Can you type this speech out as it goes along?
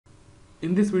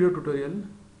In this video tutorial,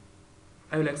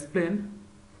 I will explain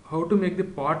how to make the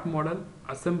part model,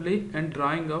 assembly and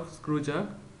drawing of ScrewJack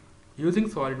using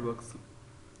SolidWorks.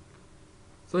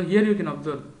 So here you can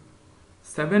observe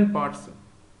 7 parts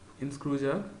in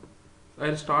ScrewJack. I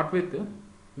will start with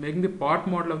making the part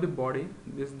model of the body.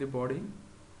 This is the body.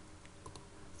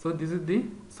 So this is the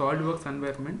SolidWorks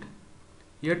environment.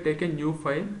 Here take a new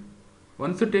file.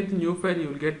 Once you take the new file, you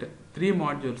will get 3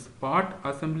 modules: part,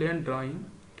 assembly and drawing.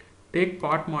 Take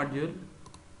part module.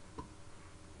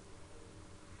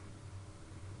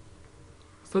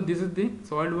 So this is the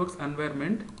SolidWorks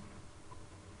environment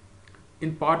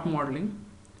in part modeling.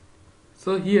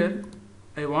 So here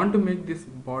I want to make this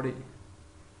body.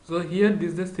 So here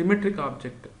this is a symmetric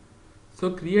object.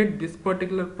 So create this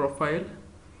particular profile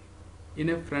in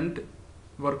a front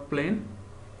work plane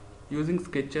using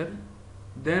sketcher.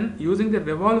 Then using the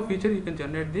revolve feature you can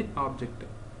generate the object.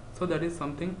 So that is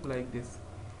something like this.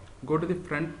 Go to the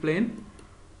front plane,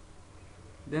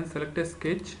 then select a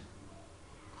sketch.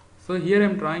 So here I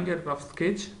am drawing a rough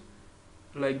sketch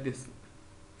like this.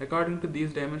 According to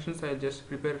these dimensions, I will just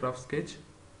prepare a rough sketch.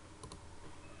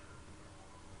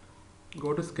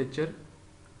 Go to sketcher,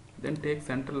 then take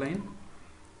center line.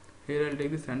 Here I will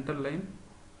take the center line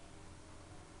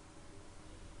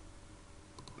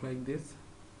like this.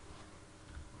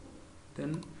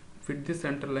 Then fit the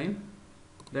center line.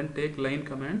 Then take line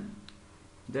command.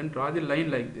 Then draw the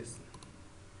line like this.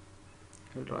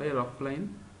 I will draw a rough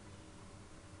line.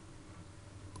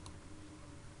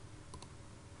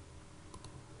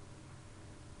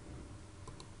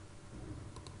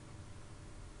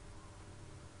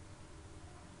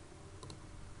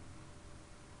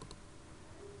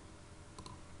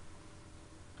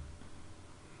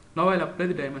 Now I will apply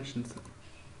the dimensions.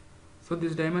 So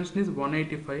this dimension is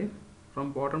 185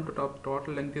 from bottom to top.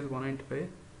 Total length is 195.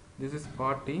 This is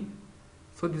 40.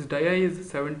 So this dia is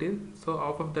 70. So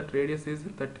half of that radius is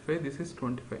 35. This is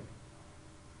 25.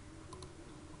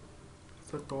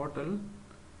 So total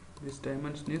this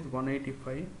dimension is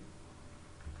 185.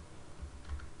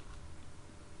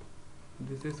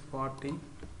 This is 40.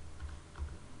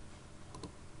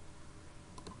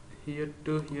 Here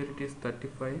to here it is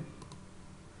 35.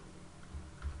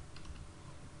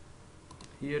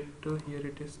 Here to here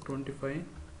it is 25.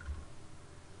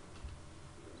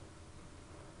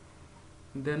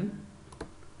 Then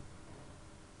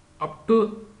up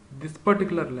to this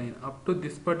particular line,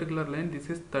 this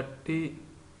is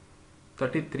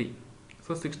 33.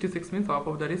 So 66 means half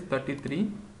of that is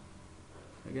 33.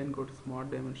 Again go to smart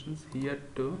dimensions. Here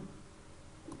to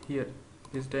here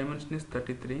this dimension is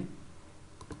 33.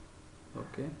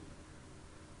 Okay.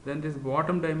 Then this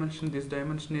bottom dimension, this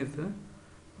dimension is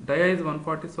dia is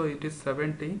 140, so it is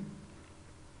 70.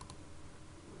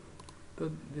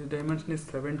 So this dimension is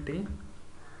 70.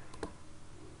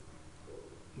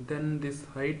 Then this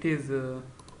height is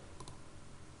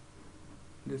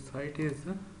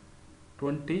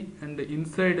 20, and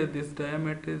inside this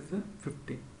diameter is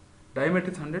 50.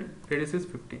 Diameter is 100, radius is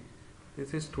 50.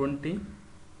 This is 20.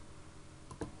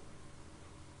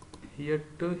 Here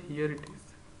to here it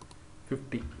is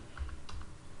 50.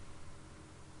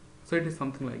 So it is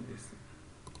something like this.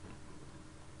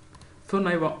 So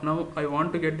now I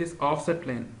want to get this offset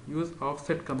line. Use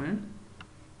offset command.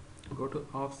 Go to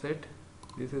offset.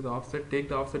 This is offset. Take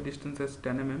the offset distance as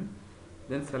 10 mm.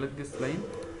 Then select this line.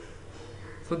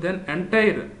 So then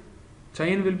entire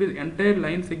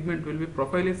line segment will be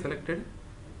profile is selected.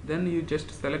 Then you just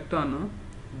select on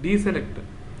deselect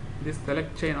this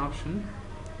select chain option.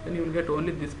 Then you will get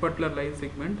only this particular line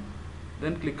segment.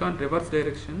 Then click on reverse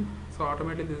direction. So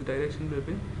automatically this direction will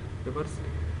be reversed.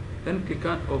 Then click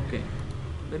on OK.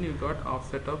 Then you got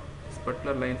offset of this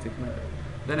particular line segment.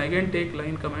 Then again take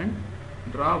line command.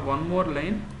 Draw one more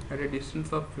line at a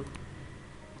distance of 50.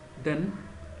 Then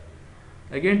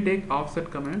again take offset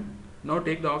command. Now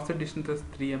take the offset distance as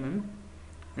 3 mm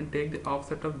and take the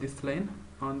offset of this line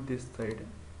on this side.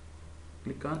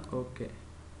 Click on OK.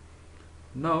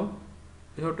 Now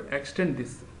you have to extend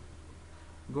this.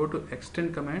 Go to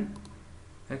extend command.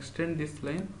 Extend this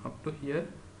line up to here.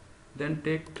 Then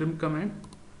take trim command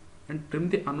and trim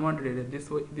the unwanted area. This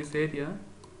area.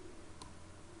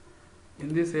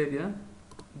 In this area,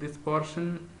 this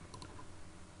portion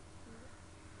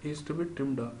is to be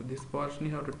trimmed off. This portion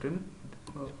you have to trim.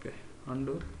 Okay,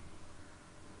 undo.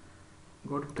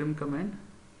 Go to trim command.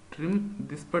 Trim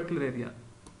this particular area.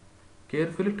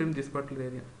 Carefully trim this particular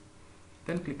area.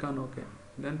 Then click on OK.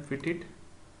 Then fit it.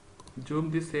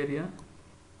 Zoom this area.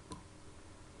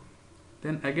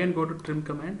 Then again go to trim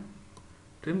command.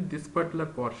 Trim this particular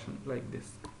portion like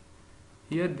this.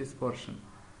 Here this portion.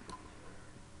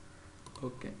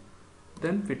 Okay.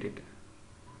 then fit it.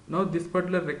 Now this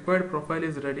particular required profile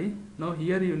is ready. Now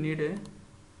here you need a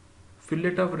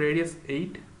fillet of radius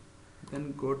 8,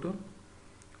 then go to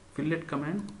fillet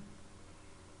command,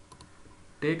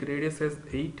 take radius as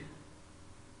 8,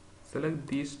 select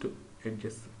these two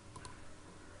edges.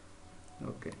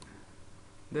 Okay,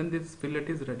 then this fillet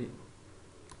is ready.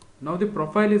 Now the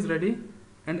profile is ready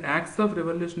and axis of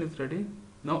revolution is ready.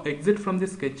 Now exit from the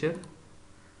sketcher,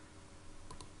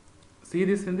 see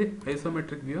this in the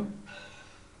isometric view,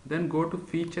 then go to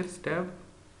features tab.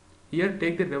 Here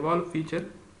take the revolve feature.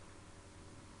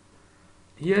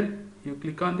 Here you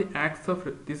click on the axis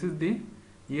of, this is the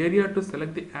area to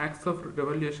select the axis of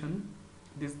revolution.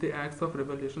 This is the axis of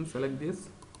revolution, select this.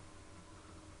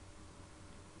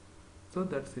 So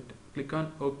that's it. Click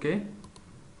on OK.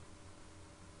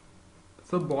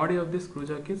 So body of the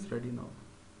ScrewJack is ready now.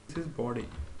 This is body.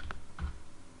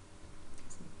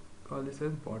 Call this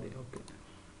as body. Okay.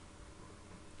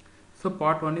 So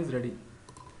part 1 is ready.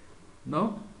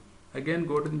 Now again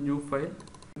go to the new file,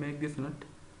 make this nut.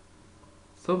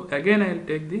 So again I will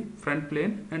take the front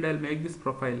plane and I will make this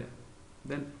profile.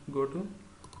 Then go to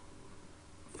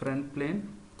front plane,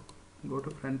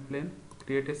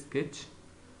 create a sketch.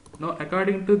 Now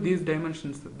according to these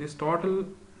dimensions, this total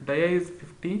dia is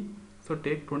 50, so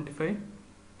take 25.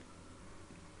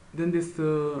 Then this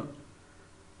dia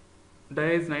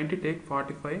is 90, take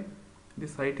 45.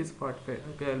 This height is 45.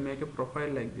 Okay, I will make a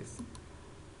profile like this.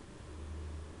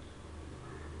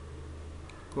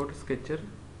 Go to sketcher,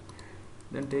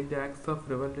 then take the axis of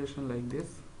revolution like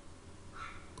this,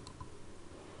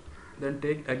 then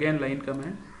take again line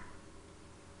command,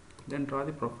 then draw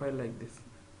the profile like this.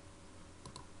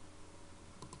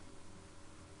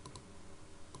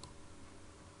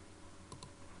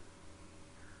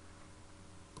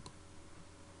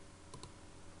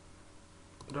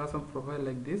 Draw some profile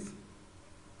like this.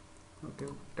 Okay,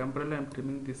 temporarily I am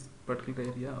trimming this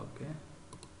particular area. Okay,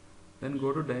 then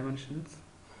go to dimensions.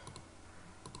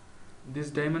 This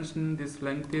dimension, this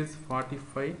length is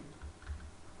 45.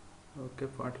 Okay,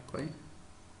 45.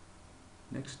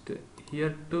 Next,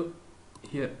 here to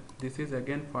here, this is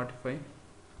again 45.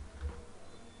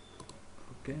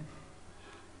 Okay,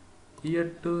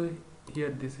 here to here,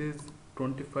 this is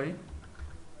 25.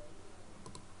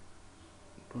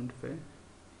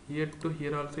 Here to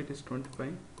here also it is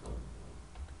 25.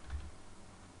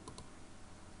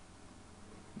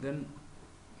 Then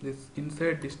this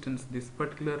inside distance, this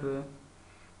particular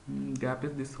gap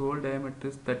is, this whole diameter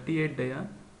is 38 dia.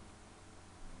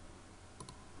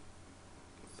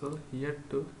 So here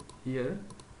to here,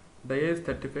 dia is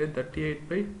 35, 38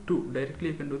 by 2. Directly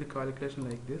you can do the calculation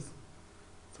like this.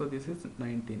 So this is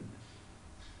 19.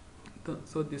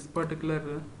 So this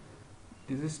particular,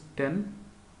 this is 10,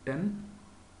 10.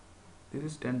 This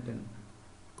is 10, 10.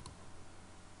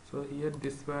 So here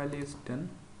this value is 10.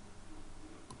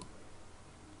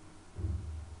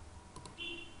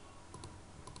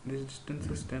 This distance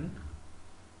is 10.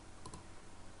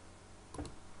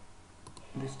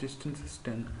 This distance is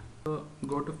 10. So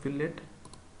go to fillet,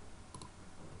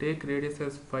 take radius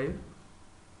as 5,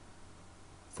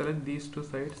 select these two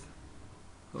sides.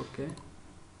 Okay,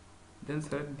 then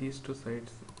select these two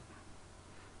sides.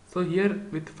 So here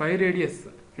with 5 radius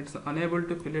it's unable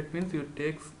to fillet, means you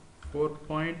take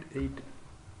 4.8.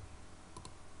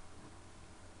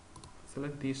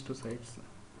 Select these two sides.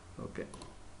 Okay,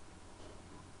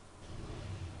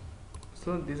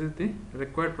 so this is the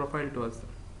required profile to us.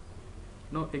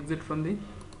 Now exit from the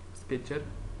sketcher,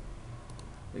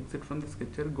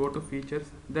 go to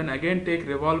features, then again take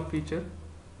revolve feature,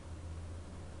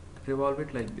 revolve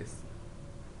it like this.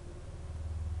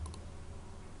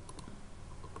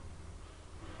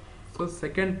 So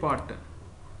second part,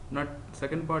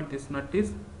 this nut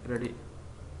is ready.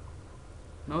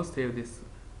 Now save this,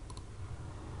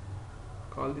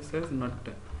 call this as nut.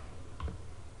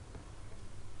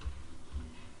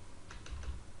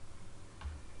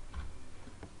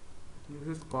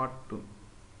 This is part 2.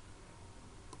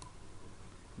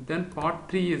 Then part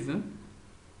 3 is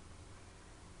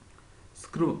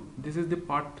screw. This is the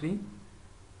part 3.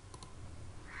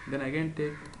 Then again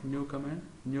take new command,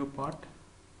 new part.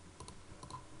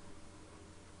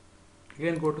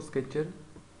 Again go to sketcher,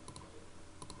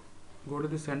 go to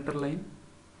the center line,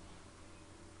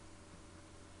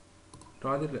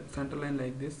 draw the center line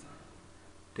like this.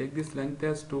 Take this length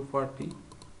as 240.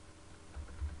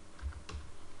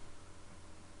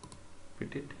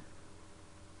 Fit it.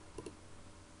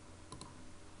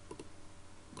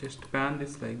 Just pan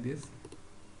this like this,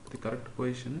 the correct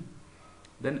position.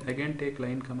 Then again take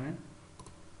line command.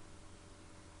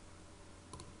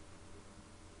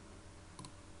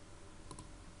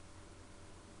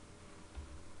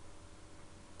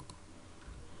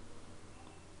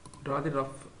 draw the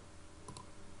rough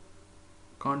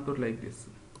contour like this.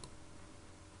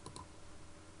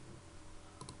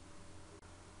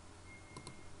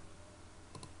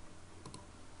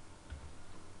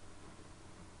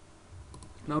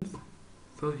 Now,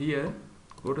 so here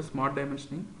go to smart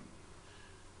dimensioning,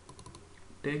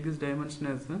 take this dimension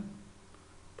as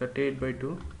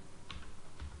 38/2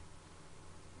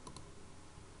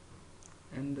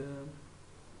 and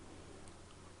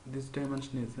this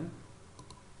dimension is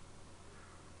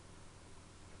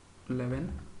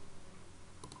 11.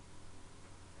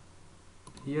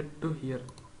 Here to here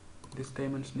this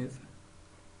dimension is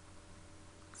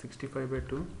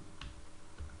 65/2.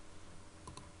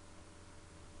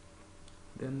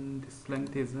 Then this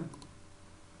length is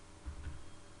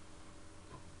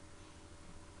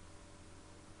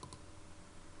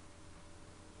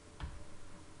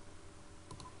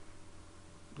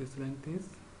this length is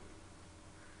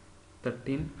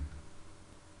 13.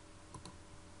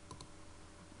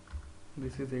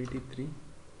 This is 83.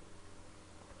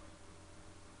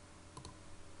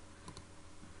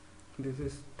 This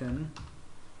is 10.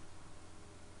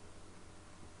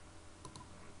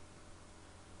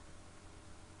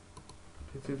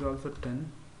 This is also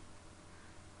 10.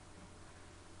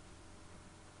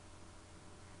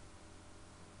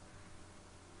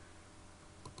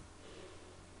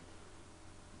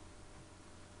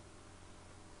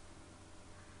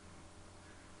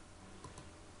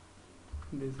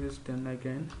 This is 10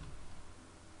 again.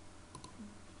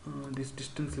 This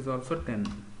distance is also 10.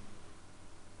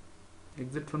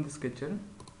 Exit from the sketcher.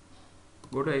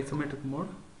 Go to isometric mode.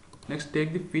 Next,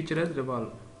 take the feature as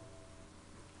revolve.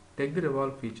 Take the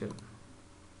revolve feature.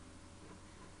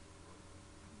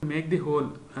 Make the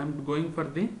hole. I am going for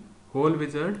the hole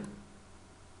wizard.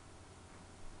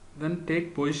 Then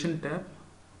take position tab.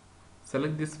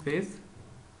 Select this face.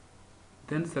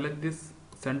 Then select this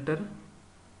center.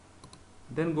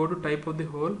 Then go to type of the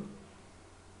hole.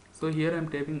 So here I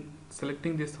am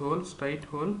selecting this hole, straight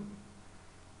hole.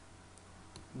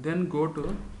 Then go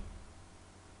to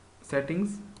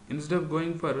settings. Instead of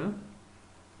going for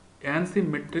ANSI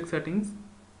metric settings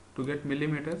to get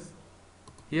millimeters,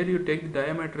 here you take the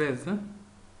diameter as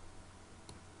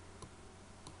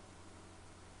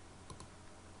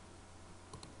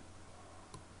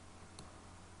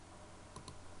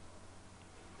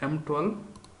M12.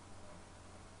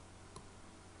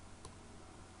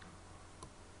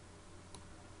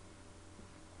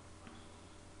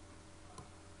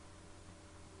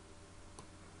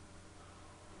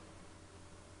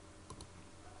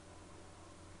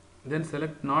 Then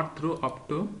select not through up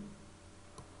to.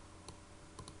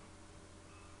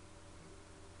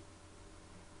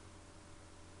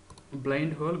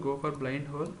 Blind hole, go for blind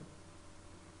hole.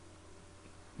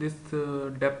 This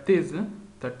depth is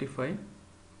 35.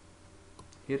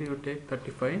 Here you take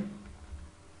 35.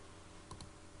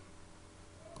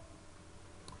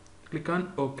 Click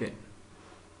on OK.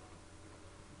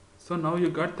 So now you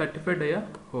got 35 dia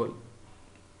hole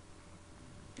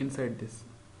inside this.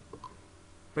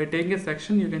 By taking a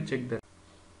section, you can check that.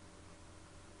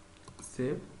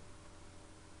 Save.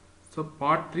 So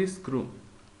part 3 screw.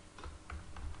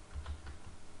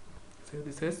 Save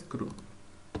this as screw.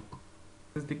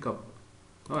 This is the cup.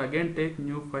 Now again take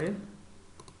new file.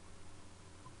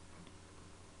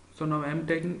 So now I am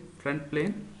taking front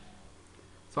plane.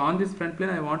 So on this front plane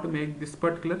I want to make this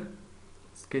particular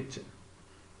sketch.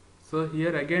 So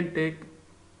here again take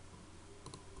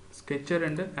sketcher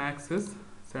and axis,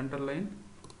 center line.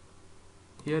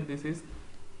 Here this is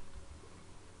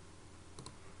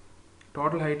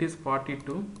total height is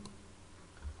 42.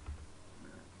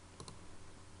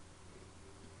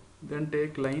 Then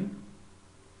take line.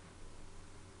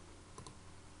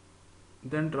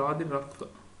 Then draw the rough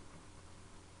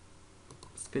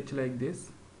sketch like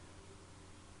this.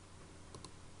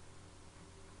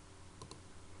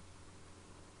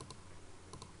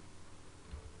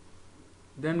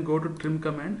 Then go to trim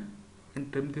command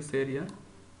and trim this area.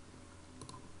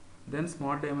 Then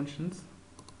smart dimensions.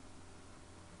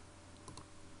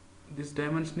 This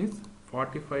dimension is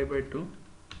 45/2.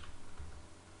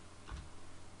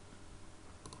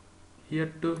 Here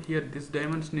to here this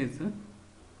dimension is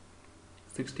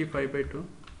 65/2.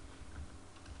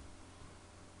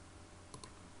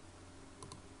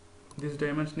 This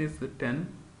dimension is 10.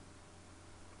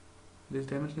 This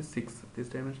dimension is 6. This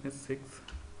dimension is 6.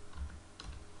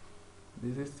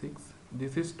 This is 6.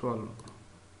 This is 12.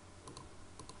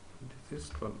 This is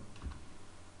 12.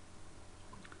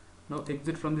 Now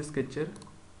exit from the sketcher.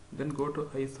 Then go to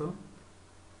ISO.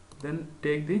 Then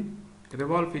take the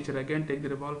revolve feature. Again take the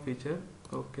revolve feature.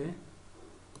 Okay.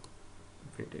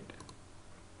 Fit it.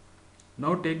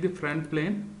 Now take the front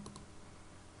plane,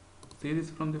 see this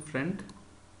from the front,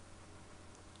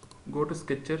 go to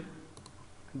sketcher,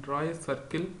 draw a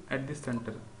circle at the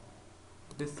center.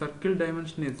 This circle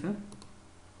dimension is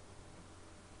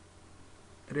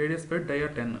radius by dia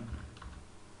 10.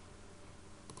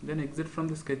 Then exit from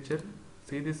the sketcher,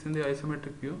 see this in the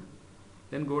isometric view,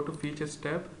 then go to features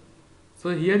tab.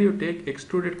 So here you take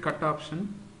extruded cut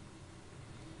option,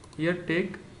 here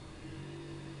take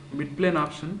midplane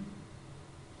option,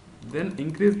 then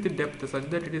increase the depth such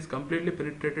that it is completely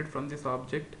penetrated from this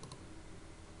object.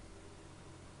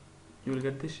 You will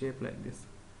get the shape like this.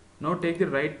 Now take the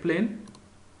right plane,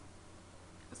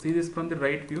 see this from the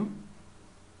right view,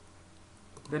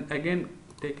 then again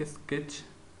take a sketch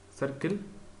circle.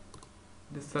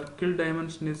 The circle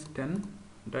dimension is 10,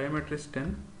 diameter is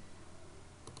 10.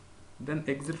 Then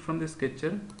exit from the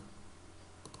sketcher,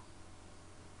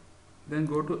 then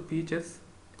go to features,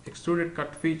 extruded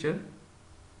cut feature,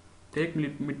 take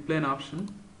midplane option,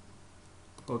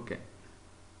 okay.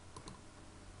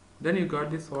 Then you got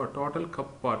this total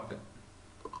cup part.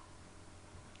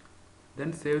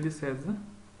 Then save this as a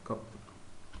cup.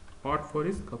 Part 4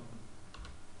 is cup.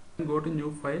 Then go to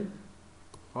new file,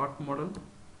 part model.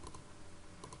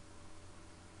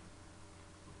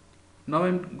 Now I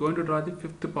am going to draw the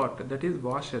fifth part, that is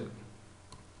washer.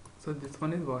 So this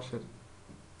one is washer.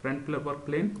 Front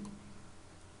plane.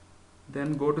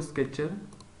 Then go to sketcher.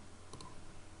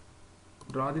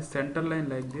 Draw the center line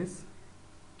like this.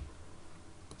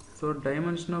 So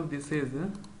dimension of this is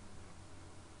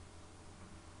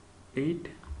 8.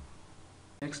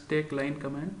 Next take line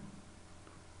command.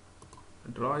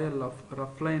 Draw a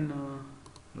rough line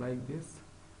like this.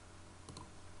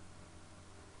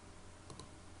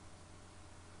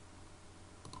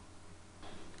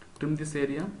 Trim this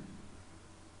area,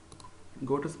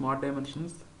 go to smart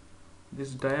dimensions. This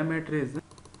diameter is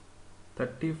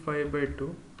 35 by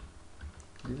 2,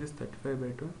 this is 35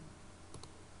 by 2.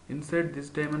 Inside this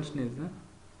dimension is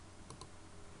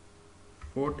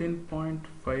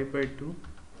 14.5 by 2.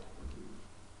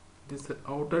 This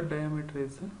outer diameter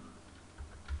is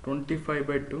 25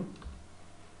 by 2.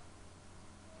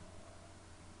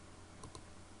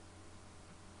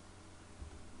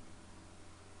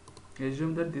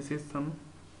 Assume that this is some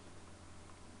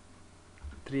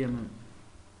 3 mm.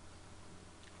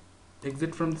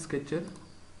 Exit from the sketcher,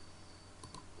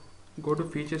 go to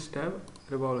features tab,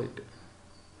 revolve it.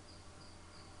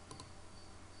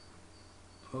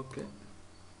 Okay.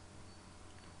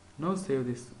 Now save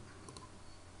this.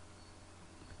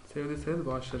 Save this as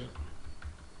washer.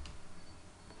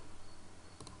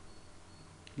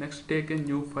 Next take a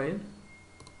new file,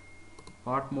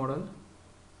 part model.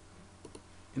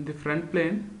 In the front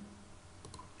plane,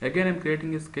 again I am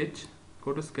creating a sketch.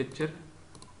 Go to sketcher.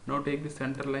 Now take the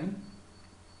center line.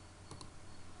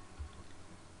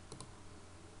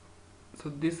 So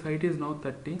this height is now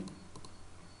 30.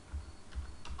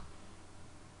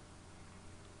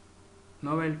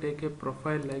 Now I will take a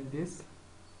profile like this.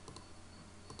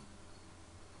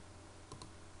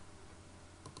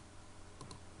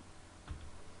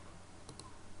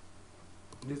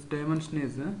 This dimension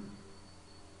is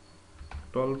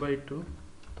 12 by 2.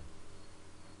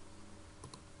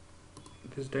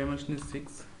 This dimension is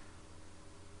 6.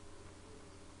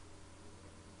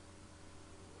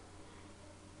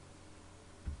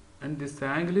 And this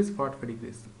angle is 45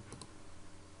 degrees.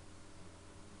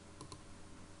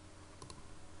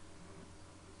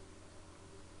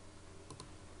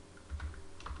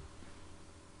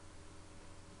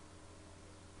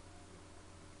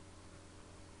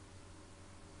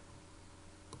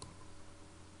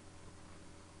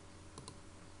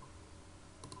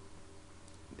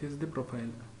 This is the profile.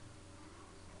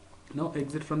 Now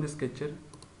exit from the sketcher.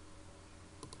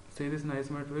 Say this in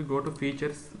isometric way. Go to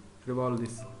features, revolve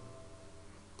this.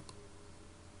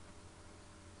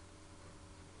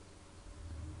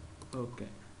 Okay.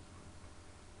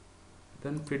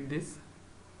 Then fit this.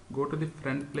 Go to the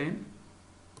front plane.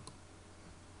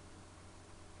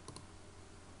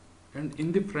 And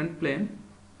in the front plane,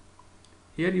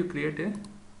 here you create a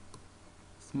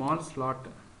small slot.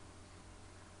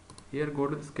 Here go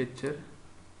to the sketcher.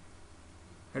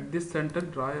 At this center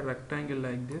draw a rectangle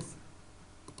like this.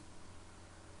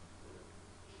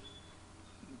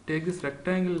 Take this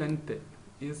rectangle length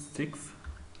is 6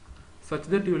 such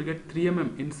that you will get 3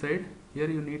 mm inside. Here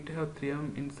you need to have 3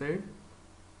 mm inside,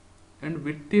 and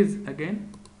width is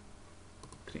again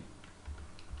 3.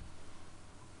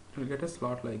 You will get a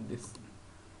slot like this.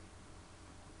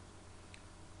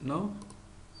 Now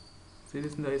see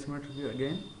this in the isometric view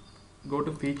again. Go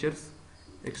to features,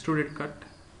 extruded cut,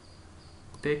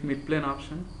 take midplane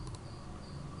option,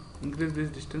 increase this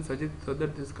distance so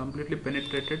that this is completely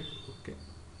penetrated. Okay,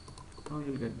 now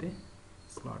you will get the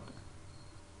slot.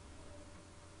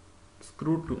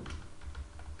 Screw 2.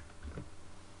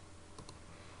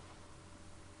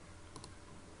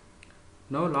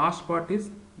 Now last part is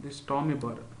this Tommy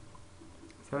bar.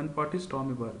 7th part is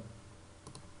Tommy bar.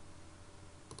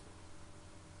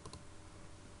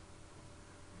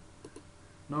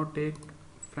 Now take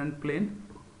front plane,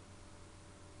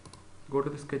 go to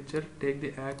the sketcher, take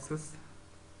the axis,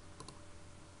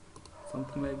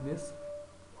 something like this.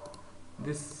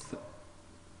 This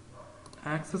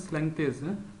axis length is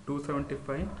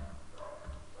 275.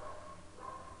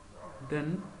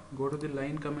 Then go to the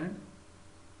line command,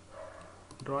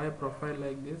 draw a profile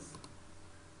like this.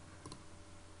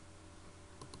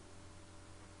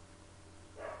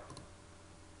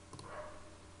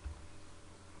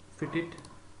 Fit it.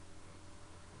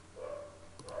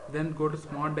 Then go to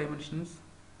smart dimensions.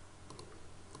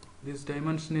 This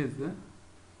dimension is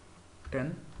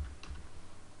 10.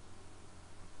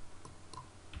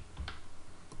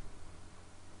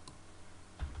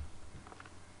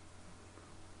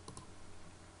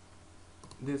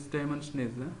 This dimension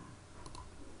is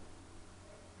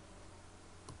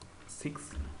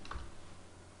 6.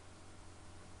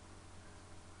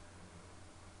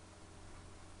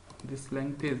 This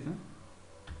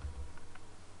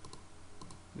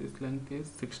length is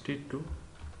 62.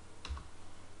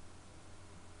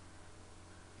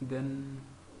 Then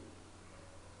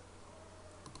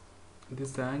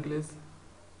this angle is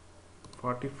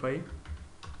 45.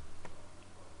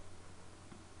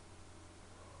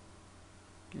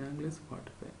 Angle is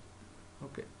 45.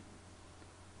 Okay.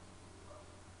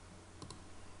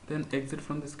 Then exit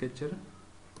from the sketcher.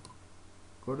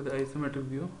 Go to the isometric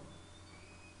view.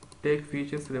 Take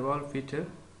features, revolve feature.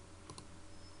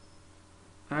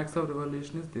 Axis of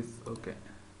revolution is this. Okay.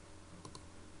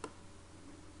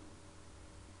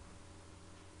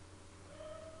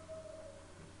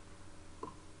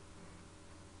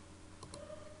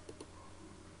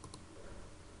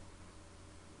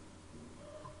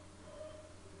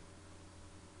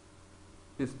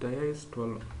 This dia is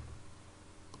 12.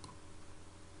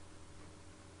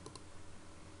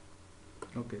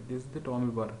 Okay, this is the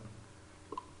Tommy bar.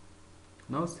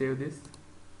 Now save this.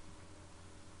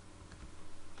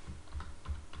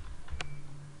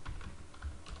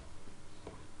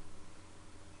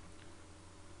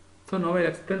 So now I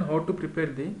explain how to prepare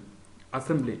the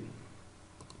assembly.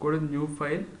 Go to the new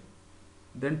file,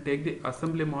 then take the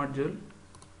assembly module.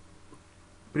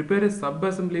 Prepare a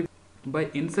sub-assembly by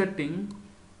inserting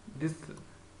this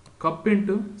cup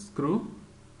into screw.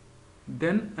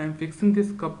 Then I am fixing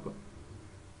this cup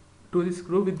to the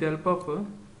screw with the help of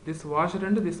this washer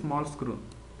and this small screw.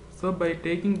 So by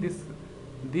taking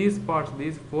these parts,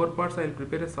 these 4 parts, I will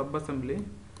prepare a sub-assembly.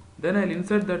 Then I will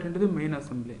insert that into the main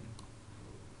assembly.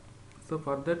 So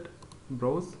for that,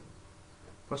 browse.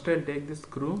 First I will take this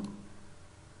screw.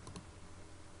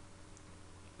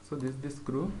 So this is the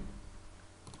screw.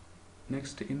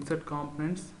 Next, insert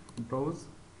components, browse.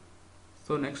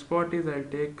 So next part is I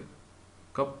will take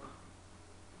cup.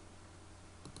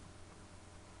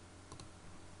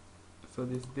 So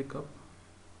this is the cup.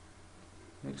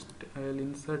 Next I will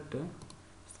insert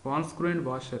small screw and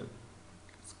washer.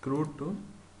 Screw 2.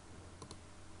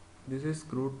 This is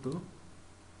screw 2.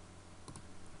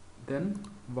 Then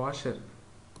washer.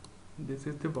 This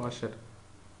is the washer.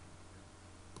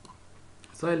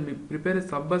 So I will prepare a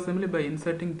sub-assembly by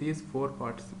inserting these 4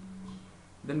 parts.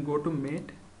 Then go to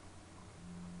mate.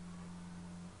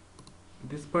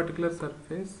 This particular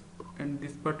surface and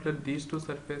these 2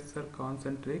 surfaces are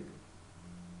concentric.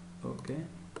 Okay.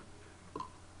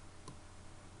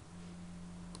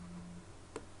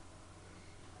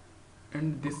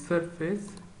 And this surface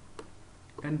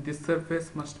and this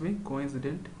surface must be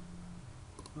coincident.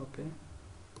 Okay.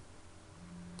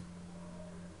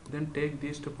 Then take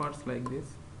these 2 parts like this,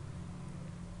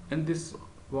 and this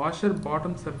washer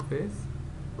bottom surface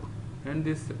and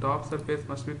this top surface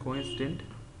must be coincident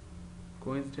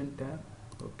tab.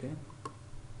 Okay.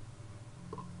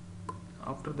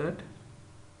 After that,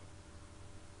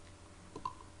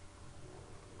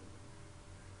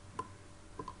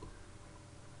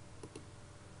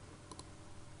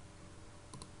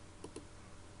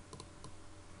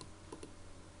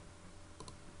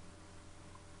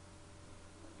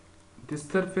 this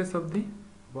surface of the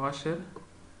washer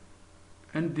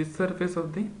and this surface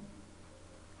of the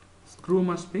screw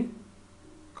must be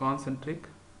concentric.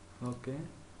 Okay.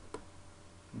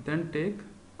 Then take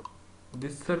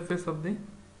this surface of the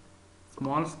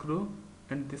small screw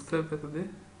and this surface of the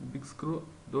big screw,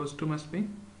 those 2 must be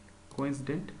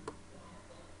coincident.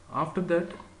 After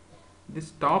that,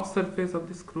 this top surface of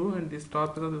the screw and this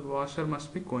top surface of the washer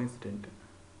must be coincident.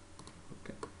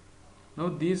 Okay. Now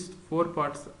these four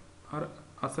parts are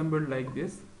assembled like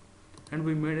this, and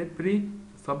we made a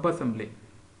pre-sub assembly.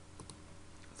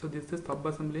 So this is sub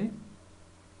assembly.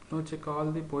 Now check all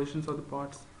the positions of the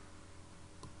parts.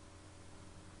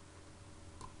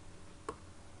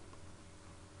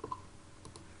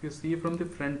 If you see from the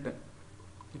front,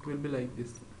 it will be like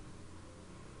this.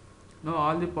 Now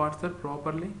all the parts are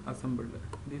properly assembled.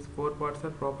 These four parts are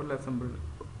properly assembled.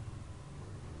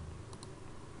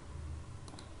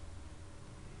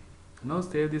 Now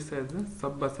save this as a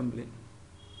sub assembly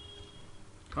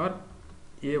or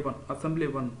A1, assembly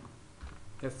 1,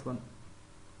 S1.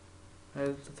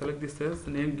 I'll select this as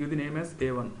name, give the name as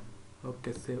A1.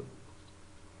 Okay, save.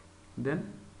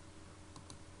 Then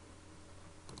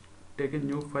take a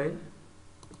new file,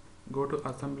 go to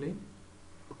assembly,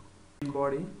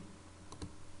 body.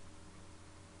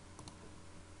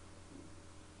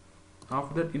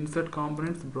 After that, insert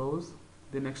components, browse.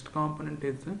 The next component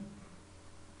is a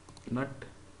nut.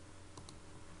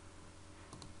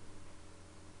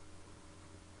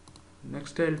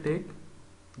 Next I'll take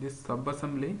this sub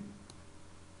assembly,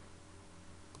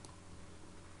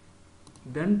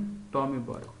 then Tommy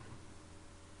bar.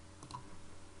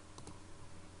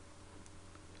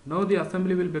 Now the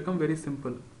assembly will become very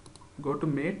simple. Go to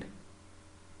mate,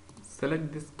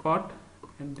 select this part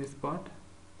and this part.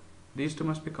 These two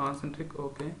must be concentric.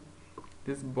 Okay.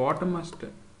 This bottom must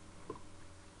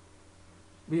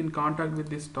be in contact with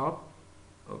this top.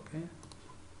 Okay.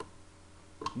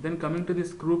 Then coming to the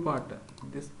screw part,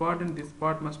 this part and this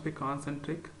part must be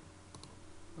concentric.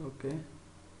 Okay.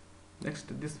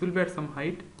 Next, this will be at some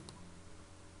height.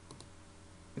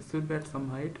 This will be at some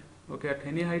height. Okay, at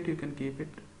any height you can keep it.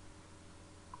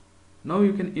 Now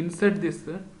you can insert this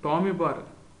Tommy bar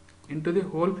into the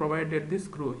hole provided at the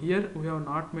screw. Here we have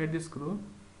not made the screw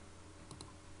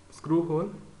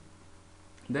hole.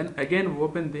 Then again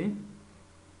open the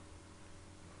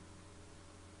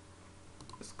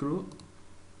screw.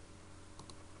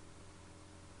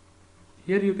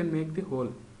 Here you can make the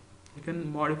hole. You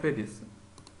can modify this.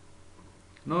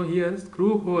 Now here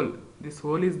screw hole. This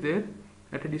hole is there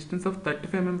at a distance of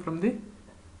 35 mm from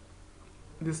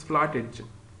this flat edge.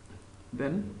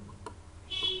 Then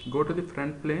go to the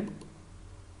front plane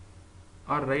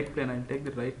or right plane. I'll take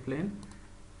the right plane.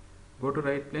 Go to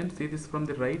right plane. See this from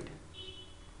the right.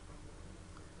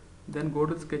 Then go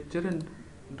to sketcher and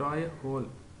draw a hole.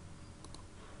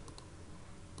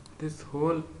 This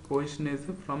hole position is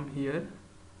from here,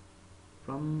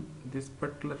 from this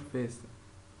particular face.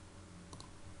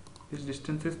 This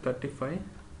distance is 35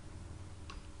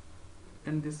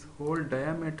 and this hole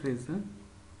diameter is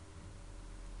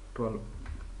 12.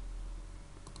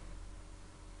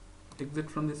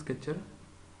 Exit from the sketcher,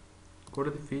 go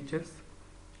to the features,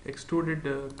 extruded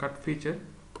cut feature,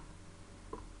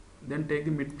 then take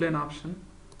the mid plane option,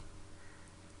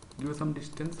 give some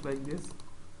distance like this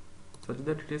such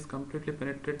that it is completely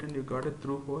penetrated and you got a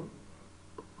through hole.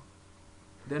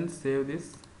 Then save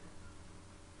this,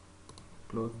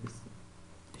 close this.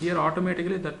 Here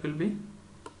automatically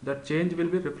that change will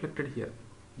be reflected here.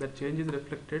 That change is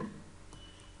reflected.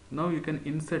 Now you can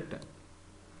insert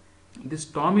this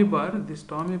Tommy bar, this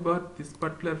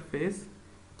particular face,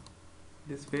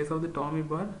 this face of the Tommy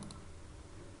bar,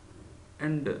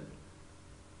 and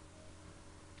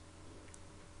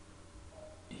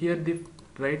here the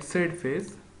right side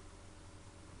face,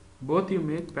 both you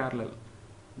make parallel.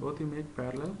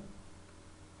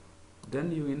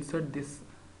 Then you insert this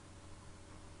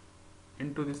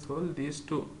into this hole. These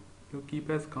two you keep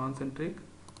as concentric.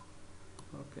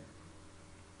 Okay.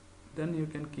 Then you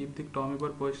can keep the Tommy bar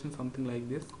position something like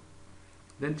this.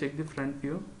 Then check the front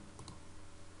view.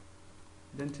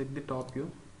 Then check the top view.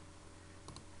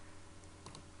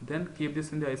 Then keep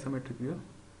this in the isometric view.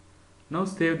 Now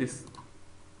save this.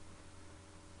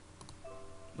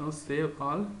 Now save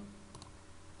all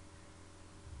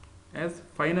as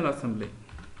final assembly.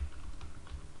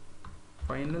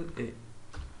 Final A.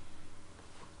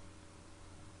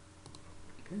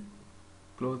 Okay.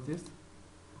 Close this.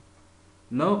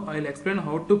 Now I will explain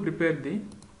how to prepare the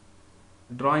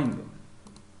drawing.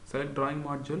 Select drawing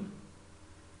module.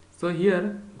 So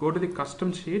here go to the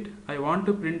custom sheet. I want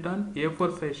to print on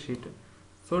A4 size sheet.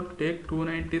 So take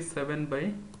 297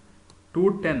 by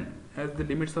 210 as the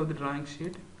limits of the drawing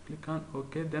sheet. Click on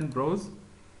OK. Then browse.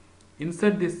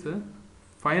 Insert this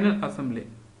final assembly.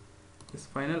 This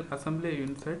final assembly you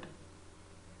insert.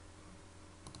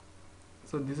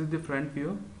 So this is the front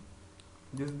view.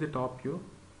 This is the top view.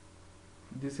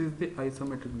 This is the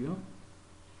isometric view.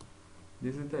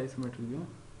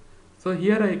 So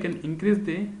here I can increase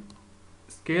the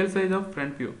scale size of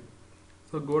front view.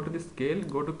 So go to the scale,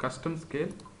 go to custom scale.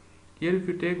 Here if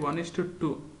you take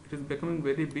 1:2, it is becoming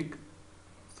very big.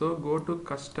 So go to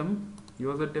custom,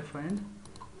 user defined,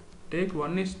 take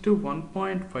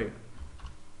 1:1.5.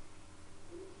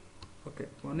 Okay,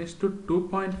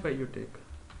 1:2.5 you take.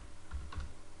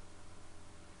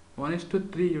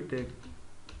 1:3 you take.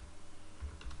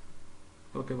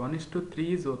 Okay,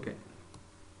 1:3 is okay.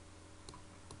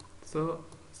 So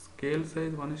scale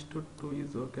size 1:2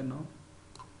 is okay now.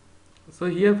 So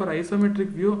here for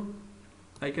isometric view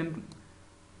I can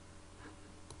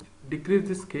decrease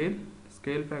the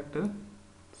scale factor.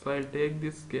 So I'll take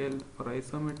this scale for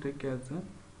isometric as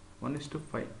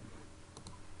 1:5.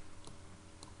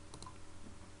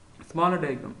 Smaller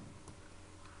diagram.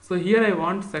 So here I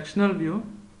want sectional view,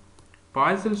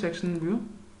 partial section view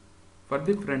for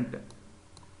the front.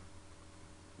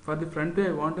 For the front view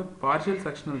I want a partial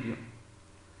sectional view.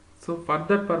 So for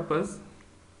that purpose,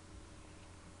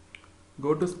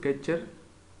 go to sketcher,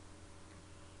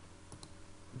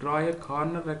 draw a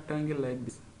corner rectangle like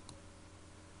this.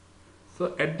 So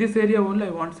at this area only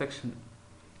I want section.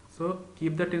 So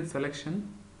keep that in selection,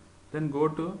 then go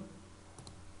to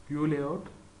view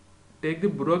layout, take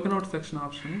the broken out section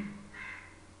option,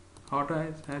 auto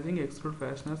hatching, extrude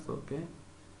fasteners, okay.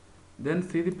 Then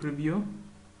see the preview.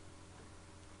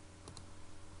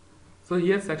 So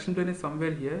here section plane is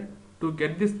somewhere here. To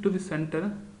get this to the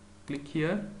center, click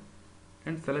here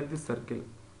and select this circle.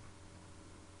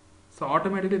 So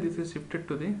automatically this is shifted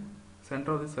to the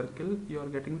center of the circle. You are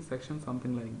getting the section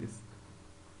something like this.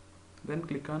 Then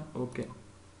click on OK.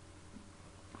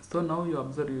 So now you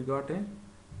observe you got a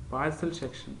partial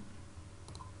section.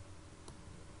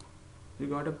 You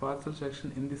got a partial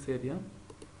section in this area.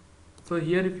 So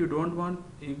here if you don't want,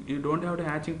 you don't have the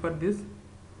hatching for this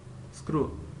screw.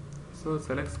 So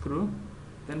select screw,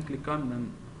 then click on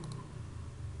none.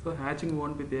 So hatching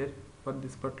won't be there for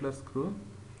this particular screw.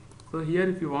 So here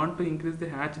if you want to increase the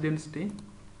hatch density,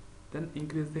 then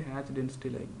increase the hatch density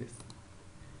like this.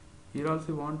 Here also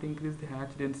you want to increase the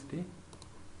hatch density.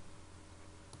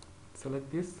 Select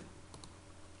this,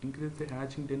 increase the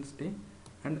hatching density,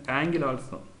 and angle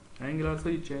also. Angle also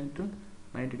you change to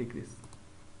 90 degrees.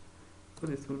 So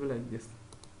this will be like this.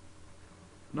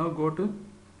 Now go to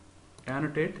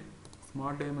annotate,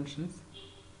 smart dimensions,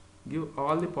 give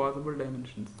all the possible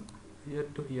dimensions here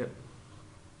to here.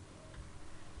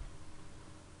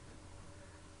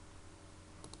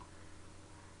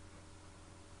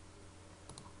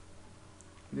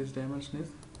 This dimension is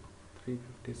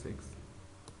 356.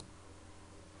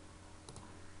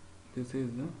 This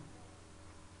is the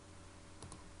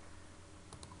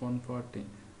 140.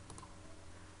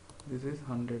 This is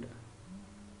 100.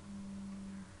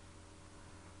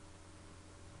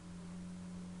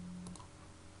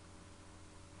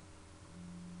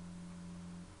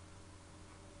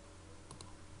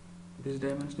 This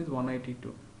dimension is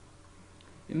 182.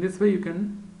 In this way you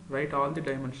can write all the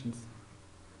dimensions.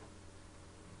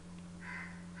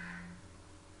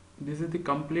 This is the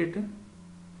complete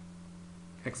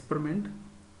experiment.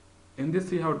 In this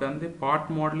we have done the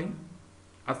part modeling,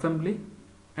 assembly,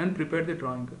 and prepared the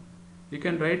drawing. You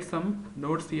can write some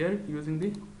notes here using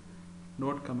the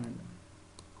note command.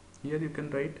 Here you can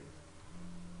write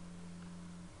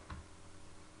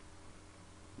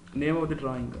name of the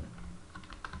drawing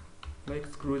like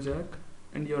ScrewJack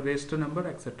and your register number,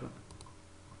 etc.